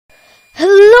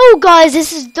Hello guys,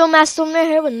 this is Dumbass Thumbnail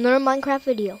here with another Minecraft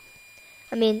video.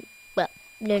 Another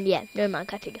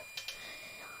Minecraft video.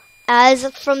 As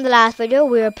from the last video,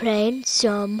 we were playing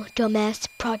some Dumbass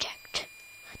Project.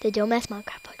 The Dumbass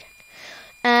Minecraft Project.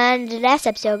 And the last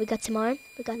episode, we got some iron.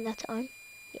 We got lots of iron.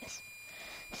 Yes.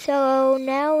 So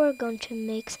now we're going to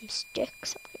make some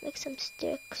sticks. I'm going to make some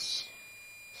sticks.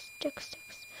 Sticks.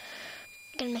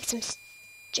 I'm going to make some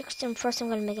sticks, and first I'm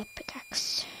going to make a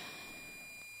pickaxe.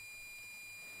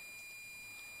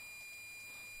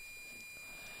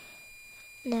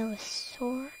 Now a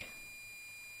sword.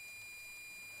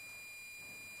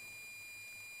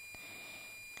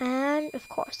 And of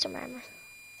course some armor.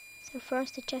 So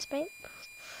first the chestplate.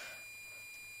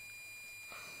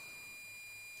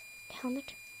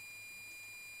 Helmet.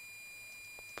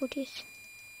 Booties.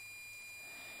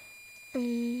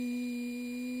 Leggings.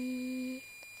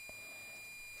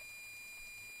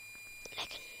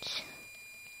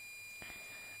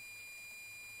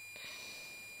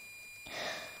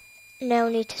 Now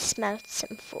we need to smelt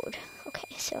some food.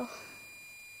 Okay, so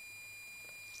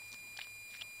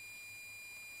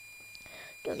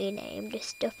don't need to name this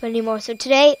stuff anymore. So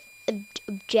today,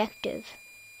 objective.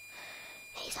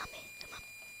 Hey, zombie, come on.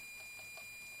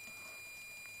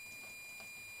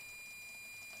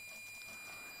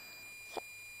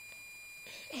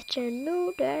 It's a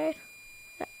new day,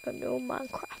 a new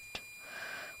Minecraft.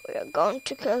 We are going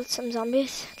to kill some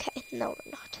zombies. Okay, no,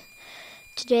 we're not.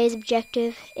 Today's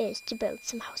objective is to build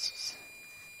some houses.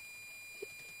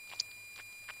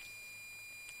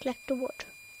 Collect the wood.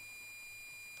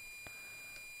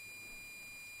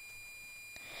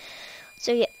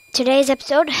 So yeah, today's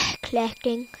episode,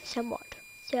 collecting some wood.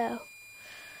 So,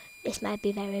 this might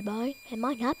be very boring. It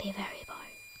might not be very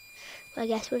boring. Well, I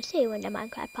guess we'll see when the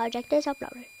Minecraft project is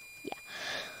uploaded. Yeah.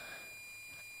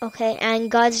 Okay, and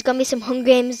guys, there's gonna be some Hunger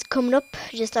Games coming up.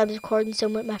 I was recording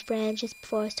some with my friends just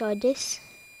before I started this.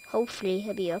 Hopefully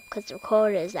it'll be up because the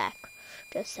recorder is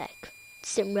just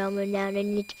sitting around right now, and I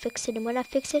need to fix it. And when I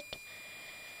fix it,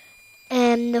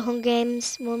 the Hunger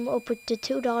Games one will up with the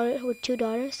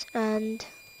 $2 and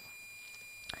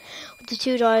with the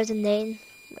 $2 and then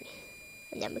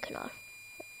we can all.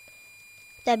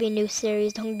 That'll be a new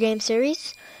series, the Hunger Games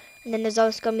series, and then there's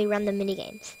also gonna be random mini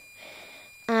games.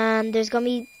 And there's gonna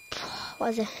be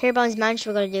Herebound's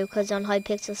Mansion we're gonna do because on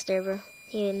Hypixel server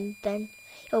he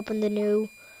opened the new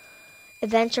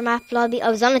adventure map lobby. I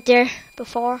was on it there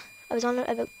before. I was on it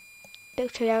about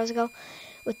 3 hours ago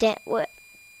with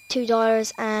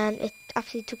 $2, and it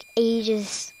actually took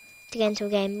ages to get into a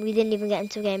game. We didn't even get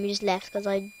into a game. We just left because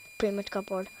I pretty much got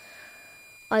bored.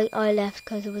 I left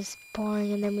because it was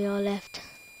boring, and then we all left.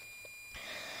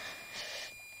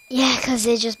 Yeah, because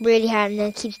it's just really hard, and then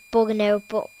it keeps bugging out.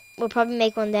 But we'll probably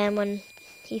make one then when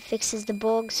he fixes the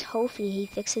bugs. Hopefully he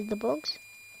fixes the bugs.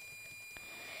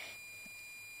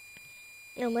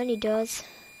 And when he does,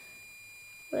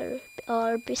 we'll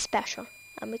all be special,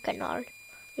 and we can all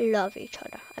love each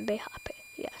other and be happy.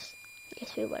 Yes,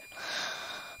 we will.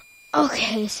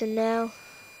 Okay, so now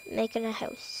making a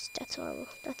house.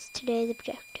 That's today's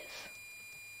objective.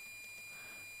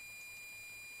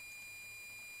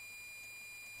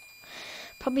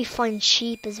 Probably find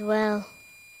sheep as well,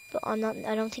 but I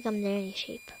don't think I'm near any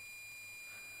sheep.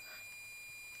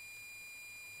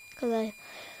 Cause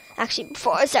actually,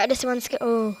 before I started this, I went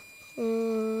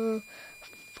to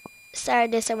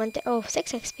started this, I went to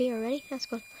 6 XP already. That's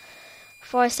good.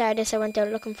 Before I started this, I went out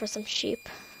looking for some sheep,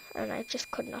 and I just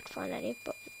could not find any.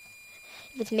 But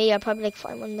if it's me, I'll probably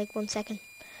find one in 1 second,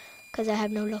 because I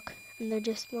have no luck, and there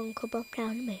just won't come up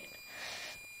down to me.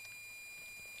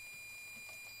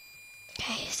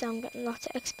 Okay, so I'm getting lots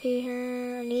of XP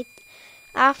here.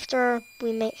 After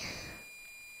we make.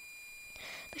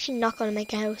 I'm actually not going to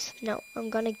make a house. No, I'm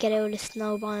going to get out of the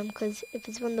snow biome, because if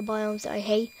it's one of the biomes that I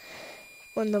hate,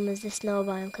 one of them is the snow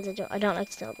biome, because I don't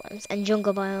like snow biomes. And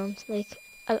jungle biomes,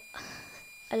 I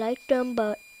like them,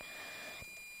 but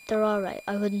they're alright.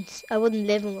 I wouldn't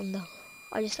live in one though.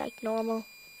 I just like normal,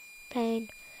 plain,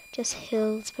 just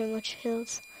hills, pretty much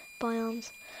hills,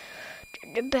 biomes.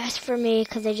 They're the best for me,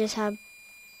 because they just have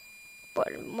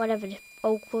whatever, the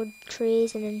oak wood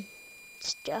trees and then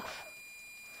stuff.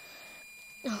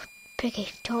 Oh, Piggy,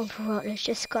 don't run. It's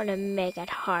just gonna make it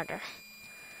harder.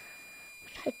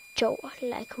 I don't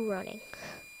like running.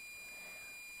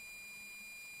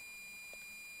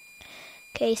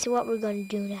 Okay, so what we're gonna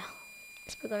do now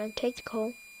is we're gonna take the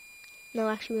coal. No,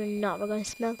 actually we're not. We're gonna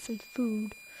smelt some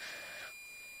food.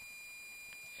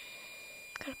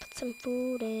 Gotta put some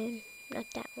food in.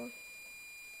 Not that one.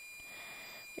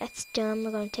 That's done.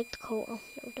 We're gonna take the coal. Oh,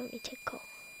 no, we don't need to take coal.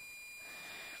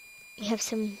 We have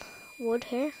some wood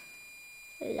here.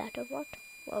 A lot of wood.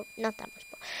 Well, not that much,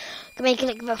 but we can make it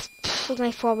like about, we can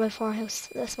make 4x4 house,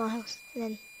 a small house, and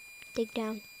then dig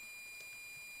down.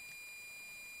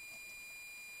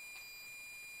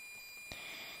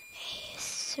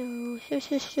 So.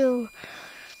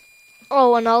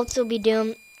 Oh, and also be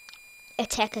doing a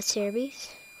Tekka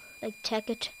series, like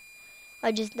Tekka.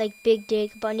 I just like Big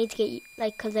Dig, but I need to get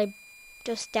like, cause I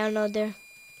just downloaded there.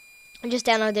 I just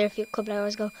downloaded there a couple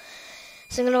hours ago.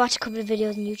 So I'm gonna watch a couple of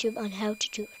videos on YouTube on how to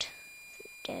do it.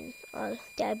 Then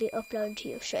that'll be uploaded to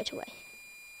you straight away.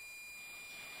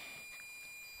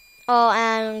 Oh,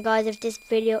 and guys, if this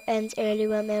video ends early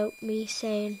without me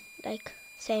saying it's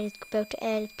about to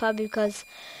end, it's probably because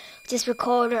this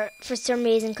recorder, for some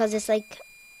reason, because it's a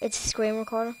screen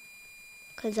recorder,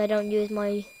 because I don't use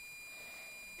my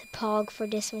Pog for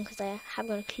this one, because I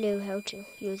haven't got a clue how to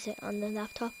use it on the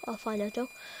laptop. I'll find out though.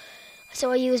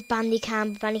 So I use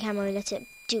Bandicam. Bandicam only lets it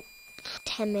do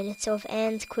 10 minutes, so if it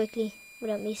ends quickly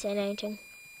without me saying anything,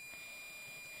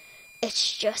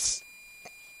 it's just,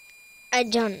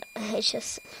 it'd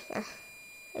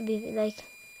be like,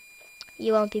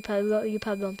 you probably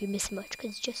won't be missing much,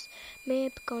 because it's just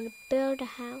maybe gonna build a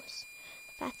house,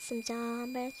 fight some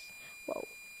zombies. Whoa,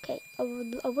 okay, I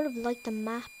would have liked the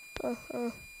map.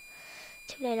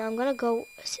 Too late now. I'm gonna go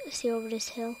see over this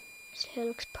hill. This hill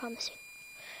looks promising.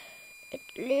 It's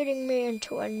leading me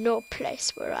into a new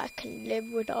place where I can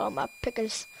live with all my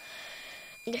pickles.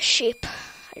 And the sheep.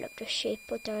 I love the sheep,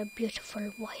 but they're a beautiful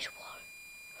white wool.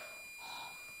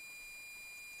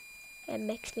 It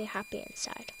makes me happy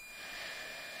inside.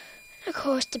 Of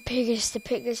course, the piggies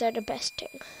are the best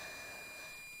thing.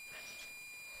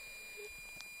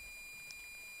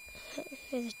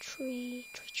 There's a tree.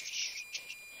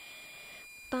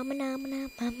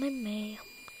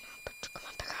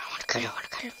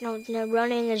 No,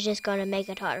 running is just gonna make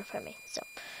it harder for me. So,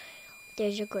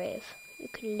 there's your grave. You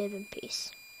can live in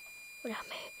peace without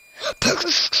me.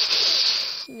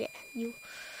 Yeah, you.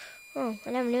 Oh,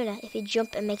 I never knew that. If you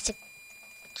jump, it makes it.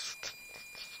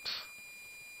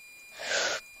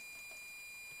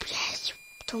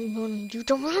 You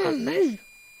don't run on me.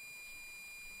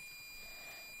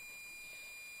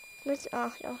 Where's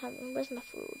my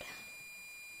food?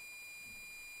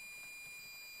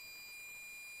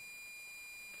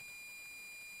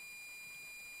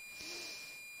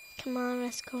 Come on,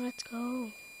 let's go.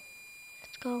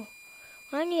 What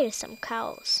I need is some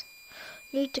cows.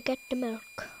 Need to get the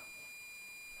milk.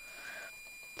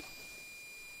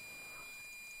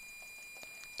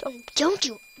 Don't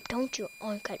you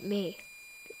oink at me.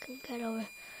 You can get over.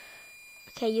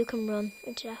 Okay, you can run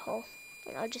into that hole.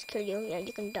 And I'll just kill you. Yeah,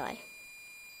 you can die.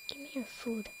 Give me your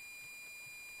food.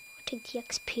 I'll take the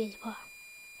XP as well.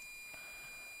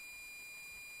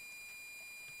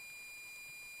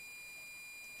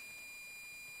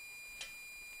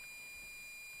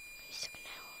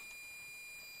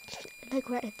 Like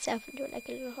where itself into like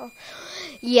a little hole.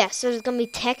 Yeah, so there's gonna be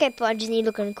tech it, but I just need to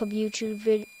look on a couple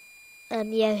YouTube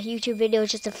YouTube videos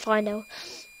just to find out,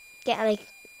 get like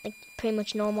pretty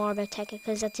much know more about tech it,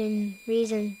 because that's the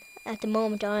reason at the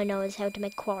moment all I know is how to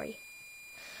make quarry.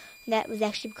 That was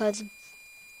actually because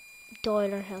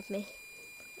Doyler helped me,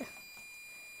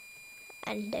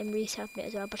 and then Reese helped me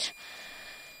as well. But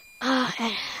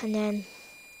and then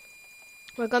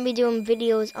we're gonna be doing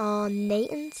videos on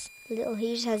Nathan's. He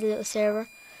just has a little server,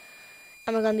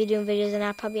 and we're gonna be doing videos on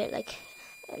that, probably at like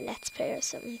a Let's Play or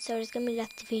something. So there's gonna be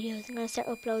lots of videos. I'm gonna start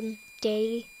uploading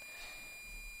daily.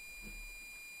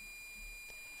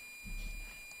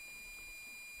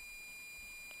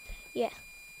 Yeah,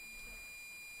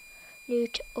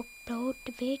 need to upload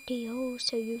the video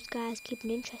so you guys keep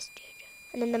interested.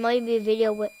 And then there might be a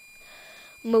video with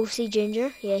Mostly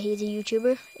Ginger. Yeah, he's a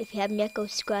YouTuber. If you haven't yet, go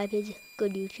subscribe. He's a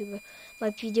good YouTuber.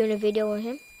 Might be doing a video on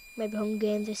him. Maybe Hunger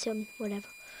Games or something, whatever.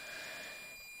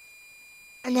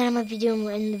 And then I might be doing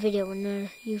in the video with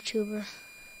another YouTuber.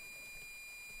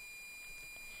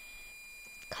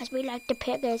 Because we like the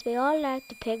piggies. We all like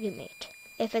the piggy meat.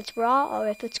 If it's raw or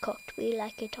if it's cooked, we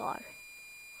like it all.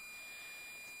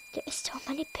 There's so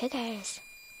many piggies.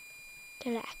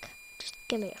 They're like, just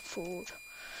give me your food.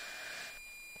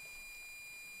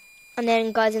 And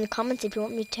then guys, in the comments, if you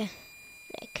want me to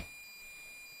like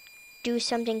do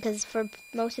something, because for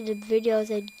most of the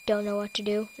videos I don't know what to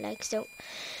do, like, so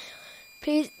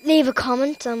please leave a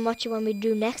comment on what you want me to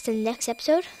do next in the next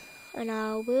episode, and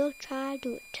I will try to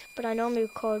do it. But I normally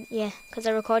record, yeah, because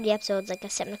I record the episodes like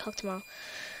at 7 o'clock tomorrow,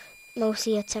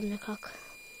 mostly at 7 o'clock.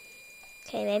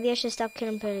 Okay, maybe I should stop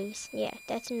killing piggies. Yeah,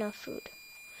 that's enough food.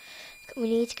 We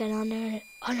need to get on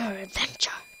our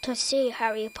adventure to see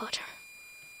Harry Potter.